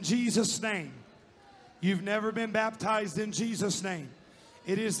baptized in Jesus' name, you've never been baptized in Jesus' name,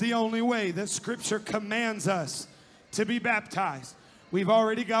 it is the only way that Scripture commands us to be baptized. We've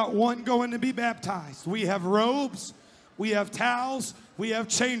already got one going to be baptized. We have robes, we have towels, we have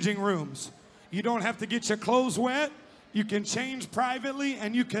changing rooms. You don't have to get your clothes wet. You can change privately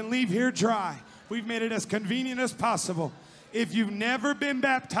and you can leave here dry. We've made it as convenient as possible. If you've never been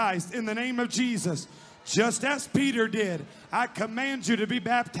baptized in the name of Jesus, just as Peter did, I command you to be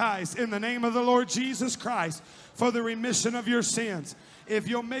baptized in the name of the Lord Jesus Christ for the remission of your sins. If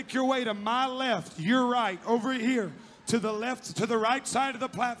you'll make your way to my left, your right, over here, to the left, to the right side of the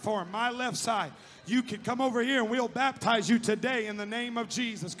platform, my left side. You can come over here and we'll baptize you today in the name of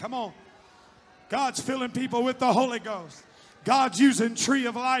Jesus. Come on. God's filling people with the Holy Ghost. God's using Tree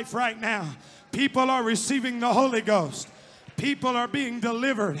of Life right now. People are receiving the Holy Ghost. People are being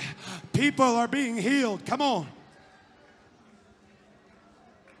delivered. People are being healed. Come on.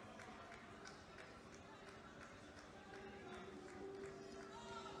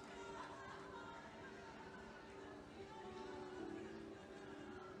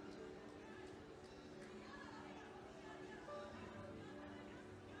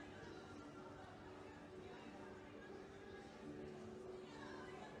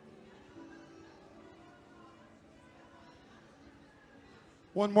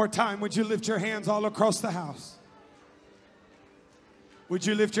 One more time, would you lift your hands all across the house? Would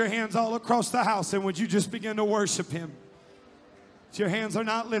you lift your hands all across the house and would you just begin to worship Him? If your hands are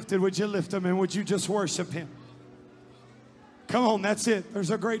not lifted, would you lift them and would you just worship Him? Come on, that's it. There's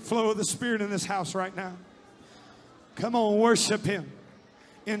a great flow of the Spirit in this house right now. Come on, worship Him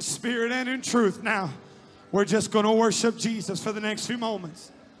in spirit and in truth. Now, we're just going to worship Jesus for the next few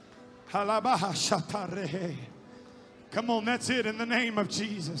moments. Come on, that's it, in the name of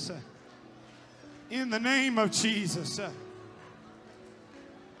Jesus. In the name of Jesus.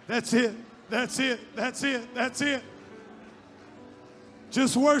 That's it, that's it, that's it, that's it.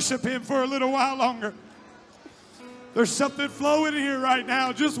 Just worship Him for a little while longer. There's something flowing here right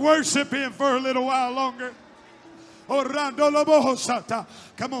now. Just worship Him for a little while longer.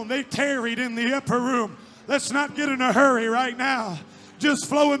 Come on, they tarried in the upper room. Let's not get in a hurry right now. Just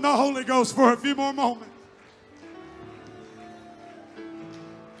flow in the Holy Ghost for a few more moments.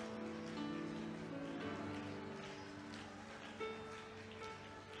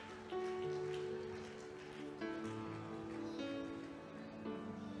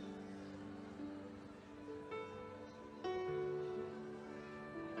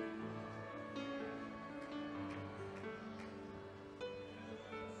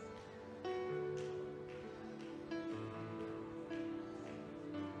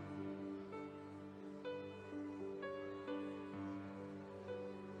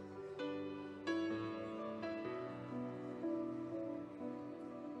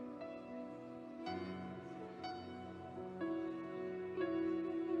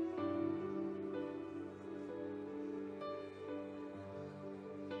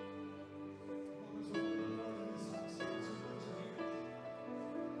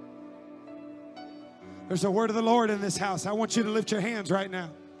 There's a word of the Lord in this house. I want you to lift your hands right now.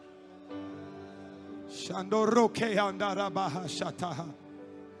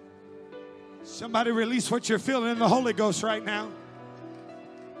 Somebody release what you're feeling in the Holy Ghost right now.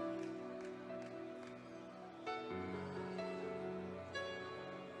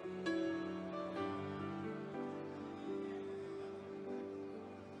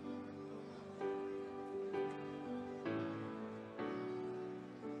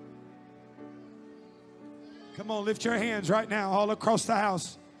 Come on, lift your hands right now all across the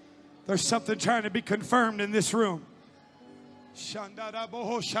house. There's something trying to be confirmed in this room.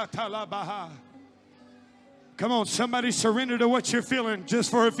 Come on, somebody surrender to what you're feeling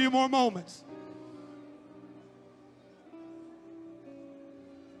just for a few more moments.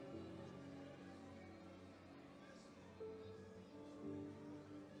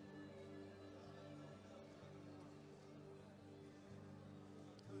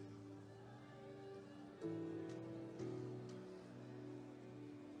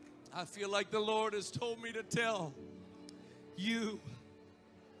 I feel like the Lord has told me to tell you,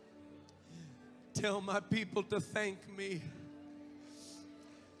 tell my people to thank me.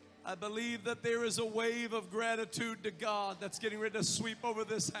 I believe that there is a wave of gratitude to God that's getting ready to sweep over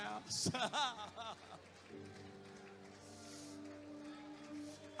this house.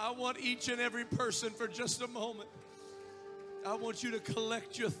 I want each and every person for just a moment. I want you to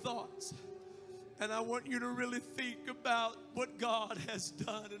collect your thoughts. And I want you to really think about what God has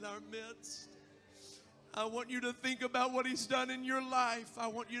done in our midst. I want you to think about what He's done in your life. I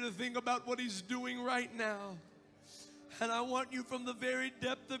want you to think about what He's doing right now. And I want you from the very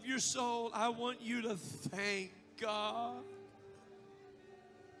depth of your soul, I want you to thank God.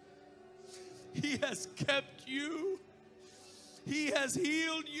 He has kept you. He has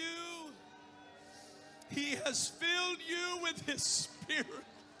healed you. He has filled you with His Spirit.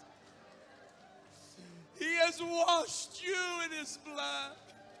 He has washed you in His blood.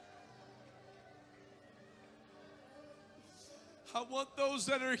 I want those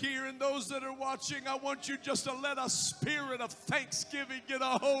that are here and those that are watching, I want you just to let a spirit of thanksgiving get a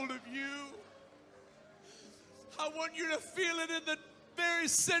hold of you. I want you to feel it in the very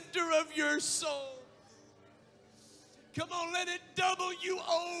center of your soul. Come on, let it double you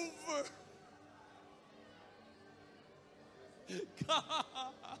over. God,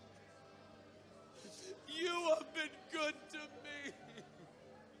 you have been good to me.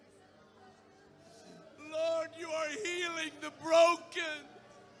 Lord, you are healing the broken.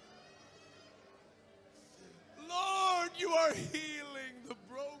 Lord, you are healing the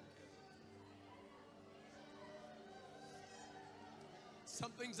broken.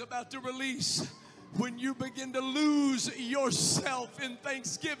 Something's about to release when you begin to lose yourself in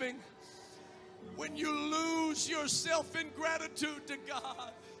thanksgiving. When you lose yourself in gratitude to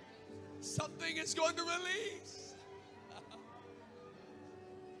God, something is going to release.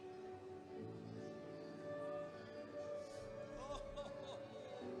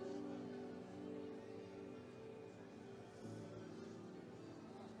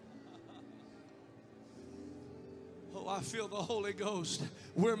 Oh, I feel the Holy Ghost.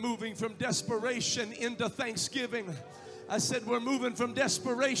 We're moving from desperation into thanksgiving. I said we're moving from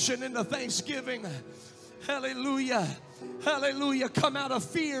desperation into thanksgiving. Hallelujah. Hallelujah. Come out of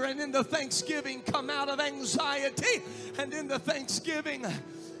fear and into thanksgiving. Come out of anxiety and into thanksgiving.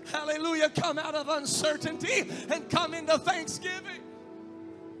 Hallelujah. Come out of uncertainty and come into thanksgiving.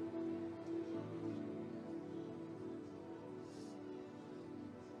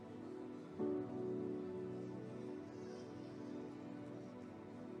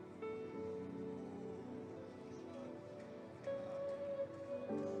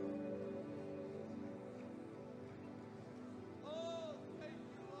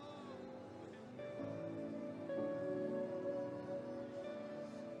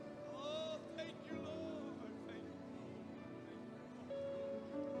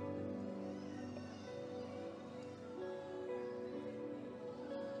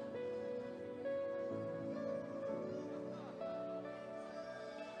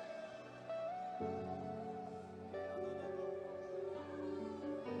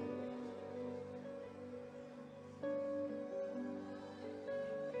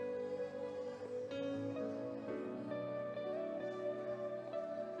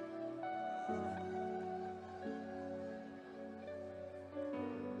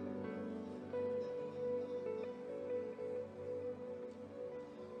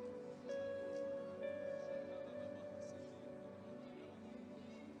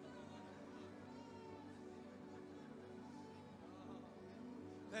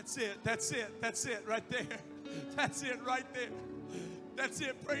 That's it. That's it. That's it right there. That's it right there. That's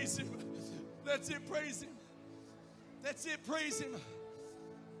it. Praise Him. That's it. Praise Him. That's it. Praise Him.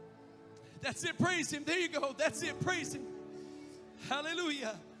 That's it. Praise Him. There you go. That's it. Praise Him.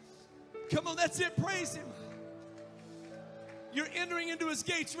 Hallelujah. Come on. That's it. Praise Him. You're entering into His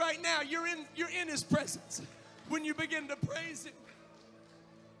gates right now. You're in His presence when you begin to praise Him.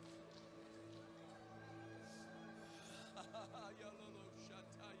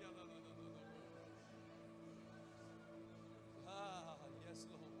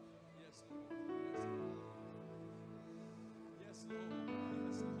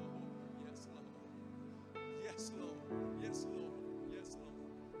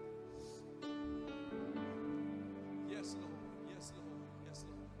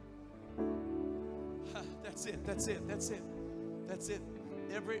 That's it. That's it. That's it.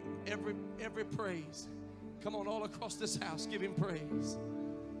 Every praise. Come on, all across this house, give Him praise.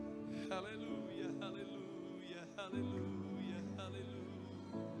 Hallelujah, hallelujah, hallelujah, hallelujah.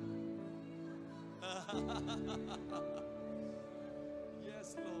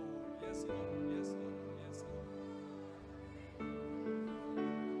 Yes, Lord. Yes, Lord. Yes, Lord. Yes,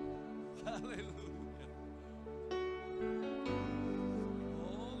 Lord. Hallelujah.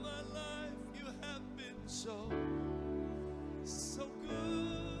 So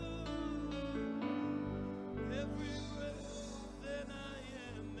good. Every breath that I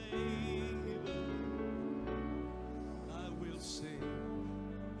am able, I will sing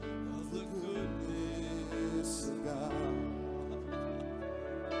of the goodness of God.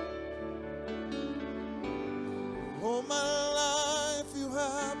 All my life you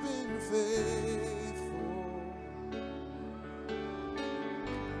have been faithful.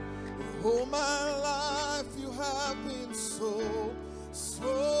 All my life you have been so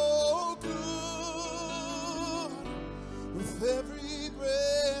good. With every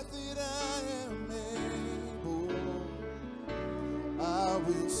breath that I am able, I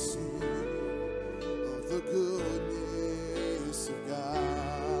will sing of the goodness of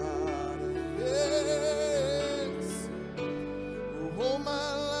God. Yes, all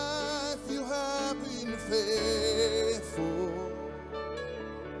my life you have been faithful.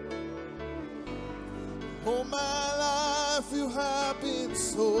 All my life you have been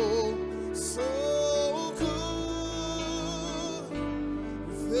so good.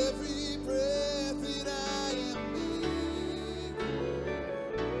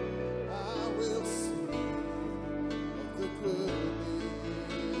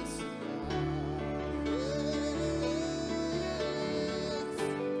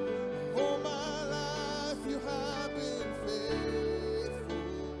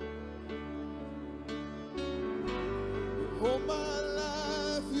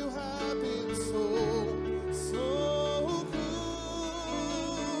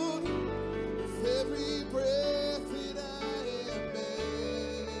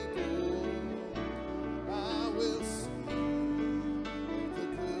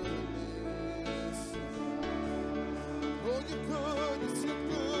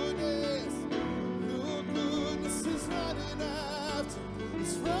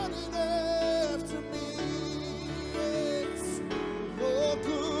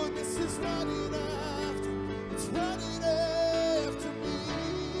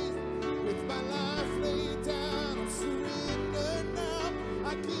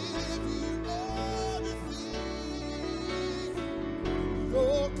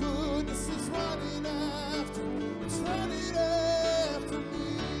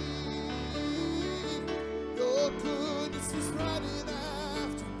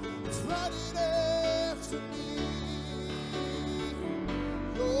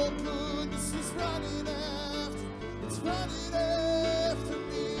 running after, it's running after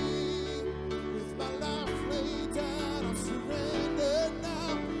me. With my life laid down, I'm surrendered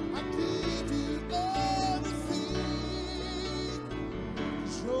now. I give you everything.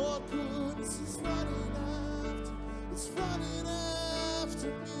 Your goodness is running after, it's running after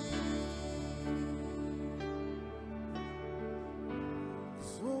me.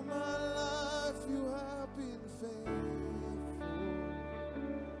 'Cause all my life you have been faithful.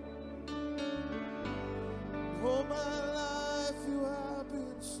 All my life you have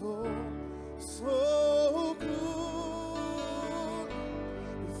been so good.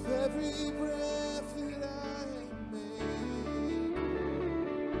 With every breath that I am able,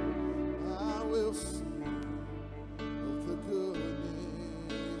 I will sing of the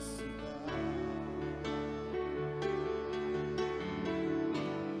goodness of God.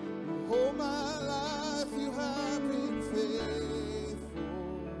 All my life you have been faithful.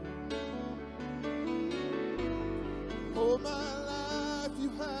 All my life you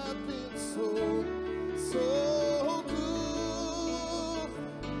have been so good.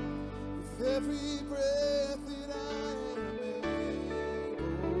 With every breath that I am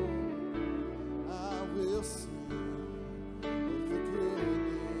able, I will sing of the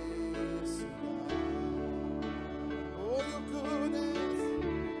goodness of God. Oh,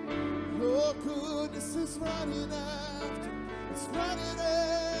 your goodness is running after, it's running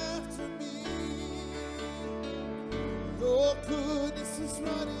after me. Your goodness is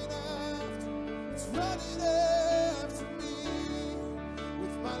running after, it's running after me.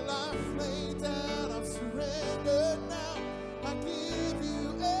 With my life laid down, I'm surrendered now. I give you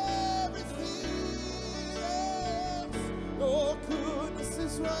everything. Your goodness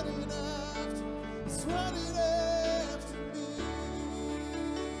is running after, it's running after me.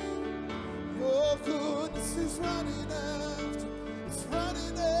 Your goodness is running after, it's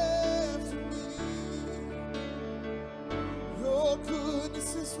running after me. Your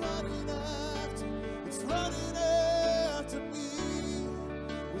goodness is running after, it's running after me.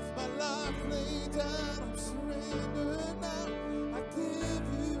 With my life laid down, I'm surrendered now. I give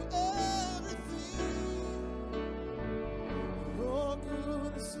you everything. Your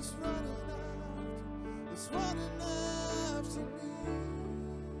goodness is running after, it's running